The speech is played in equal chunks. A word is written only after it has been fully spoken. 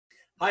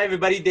Hi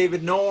everybody,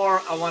 David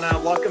Noor. I want to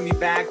welcome you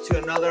back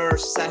to another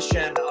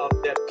session of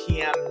the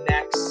PM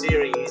Next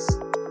series.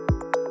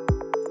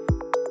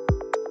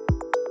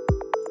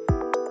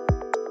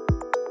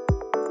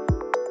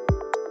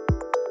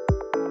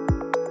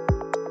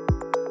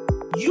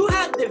 You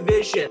had the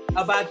vision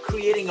about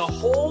creating a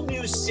whole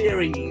new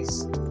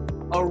series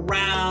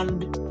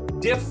around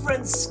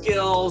different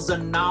skills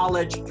and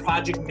knowledge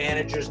project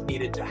managers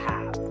needed to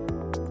have.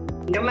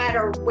 No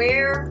matter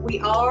where we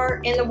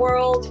are in the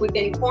world, we've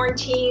been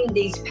quarantined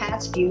these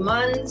past few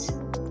months.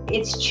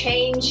 It's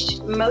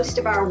changed most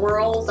of our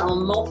worlds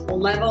on multiple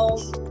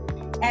levels.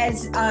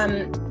 As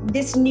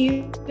this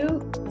new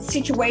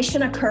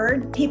situation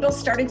occurred, people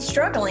started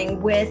struggling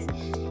with,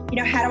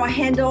 how do I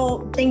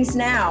handle things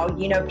now?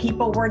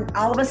 People were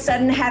all of a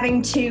sudden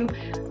having to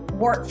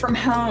work from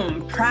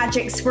home.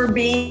 Projects were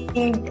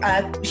being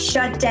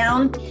shut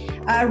down.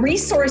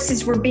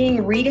 Resources were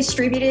being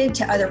redistributed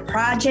to other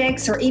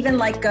projects or even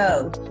let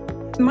go.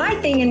 My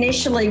thing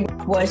initially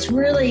was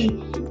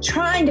really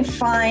trying to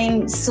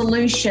find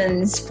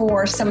solutions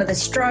for some of the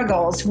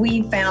struggles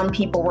we found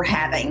people were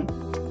having.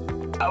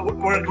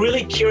 We're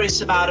really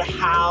curious about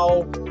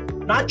how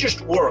not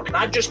just work,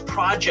 not just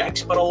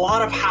projects, but a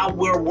lot of how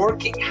we're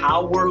working,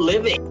 how we're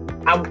living.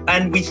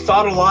 And we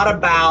thought a lot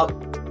about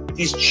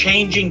these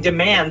changing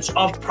demands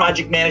of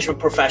project management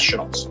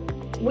professionals.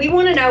 We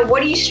want to know,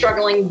 what are you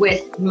struggling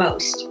with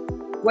most?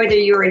 Whether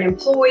you're an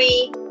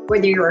employee,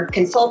 whether you're a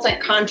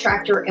consultant,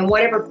 contractor, in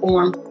whatever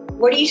form,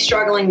 what are you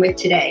struggling with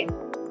today?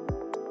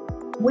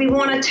 We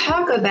want to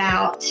talk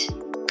about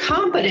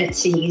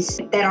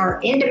competencies that are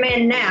in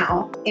demand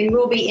now and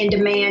will be in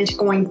demand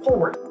going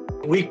forward.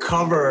 We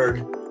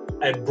covered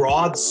a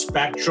broad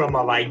spectrum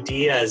of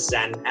ideas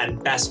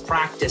and best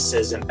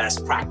practices and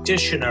best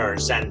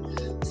practitioners and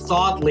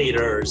thought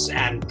leaders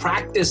and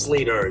practice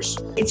leaders.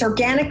 It's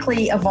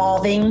organically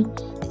evolving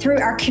through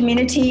our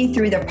community,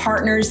 through the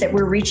partners that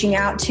we're reaching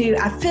out to.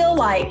 I feel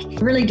like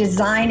really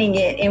designing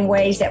it in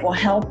ways that will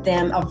help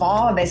them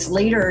evolve as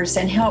leaders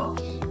and help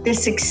the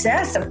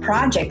success of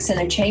projects in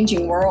a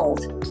changing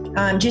world.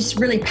 I'm just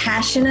really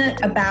passionate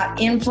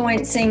about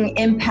influencing,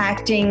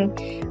 impacting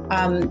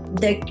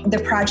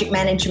the project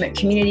management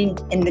community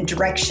in the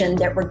direction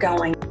that we're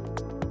going.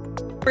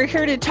 We're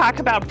here to talk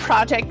about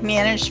project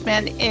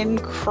management in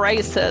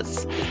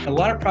crisis. A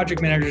lot of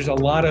project managers, a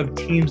lot of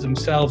teams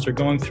themselves are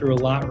going through a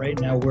lot right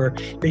now where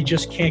they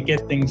just can't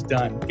get things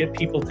done, get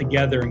people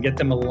together and get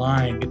them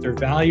aligned, get their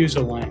values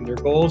aligned, their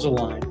goals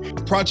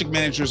aligned. Project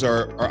managers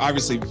are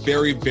obviously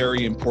very,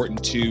 very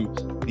important to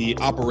the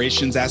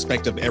operations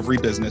aspect of every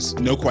business,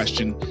 no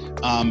question.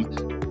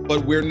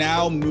 But we're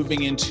now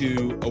moving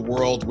into a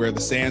world where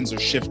the sands are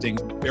shifting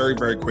very,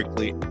 very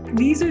quickly.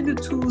 These are the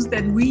tools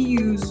that we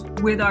use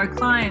with our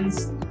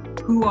clients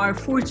who are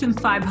Fortune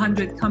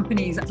 500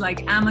 companies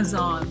like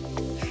Amazon,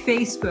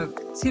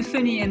 Facebook,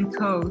 Tiffany &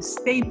 Co.,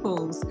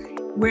 Staples,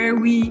 where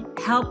we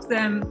help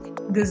them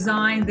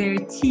design their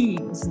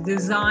teams,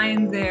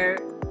 design their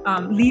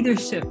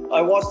leadership.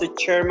 I was the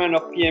chairman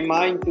of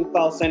PMI in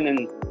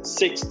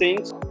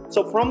 2016.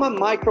 So from a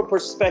micro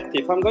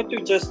perspective, I'm going to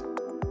just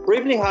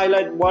briefly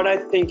highlight what I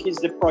think is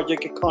the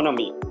project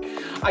economy.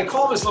 I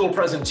call this little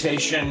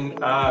presentation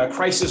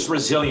Crisis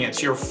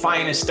Resilience, your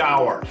finest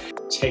hour.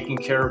 Taking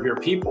care of your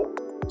people,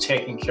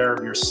 taking care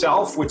of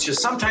yourself, which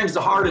is sometimes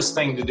the hardest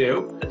thing to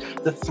do.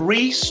 The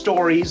three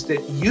stories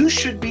that you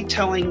should be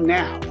telling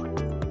now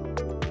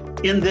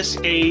in this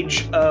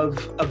age of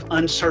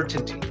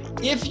uncertainty.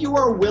 If you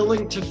are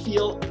willing to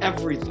feel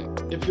everything,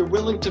 if you're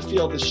willing to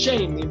feel the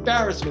shame, the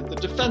embarrassment, the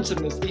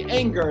defensiveness, the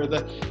anger,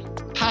 the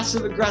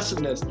passive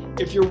aggressiveness,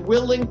 if you're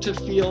willing to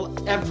feel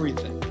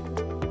everything,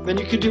 then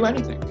you can do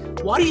anything.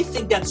 Why do you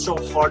think that's so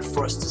hard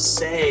for us to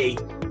say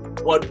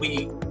what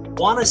we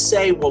want to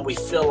say, what we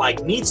feel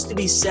like needs to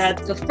be said?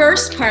 The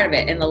first part of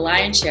it, and the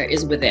lion's share,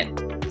 is within.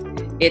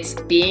 It's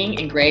being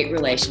in great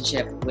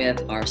relationship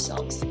with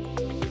ourselves.